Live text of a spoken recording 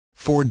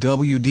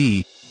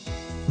4WD.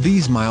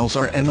 These miles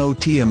are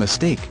not a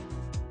mistake.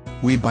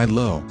 We buy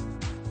low,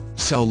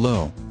 sell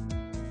low.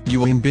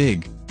 You aim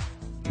big.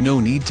 No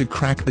need to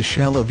crack the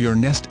shell of your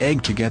nest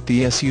egg to get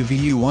the SUV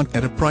you want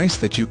at a price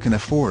that you can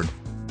afford.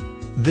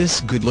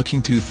 This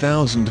good-looking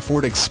 2000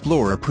 Ford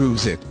Explorer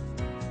proves it.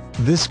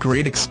 This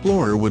great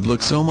Explorer would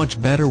look so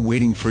much better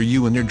waiting for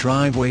you in your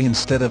driveway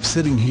instead of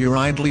sitting here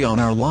idly on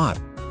our lot.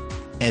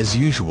 As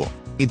usual,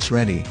 it's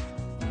ready.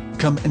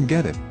 Come and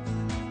get it.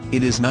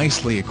 It is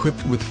nicely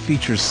equipped with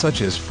features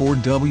such as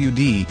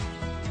 4WD.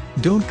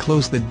 Don't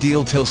close the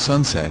deal till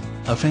sunset,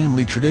 a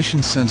family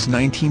tradition since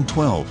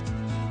 1912.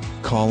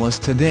 Call us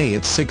today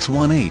at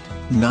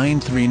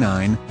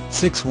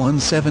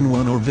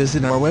 618-939-6171 or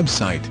visit our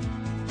website.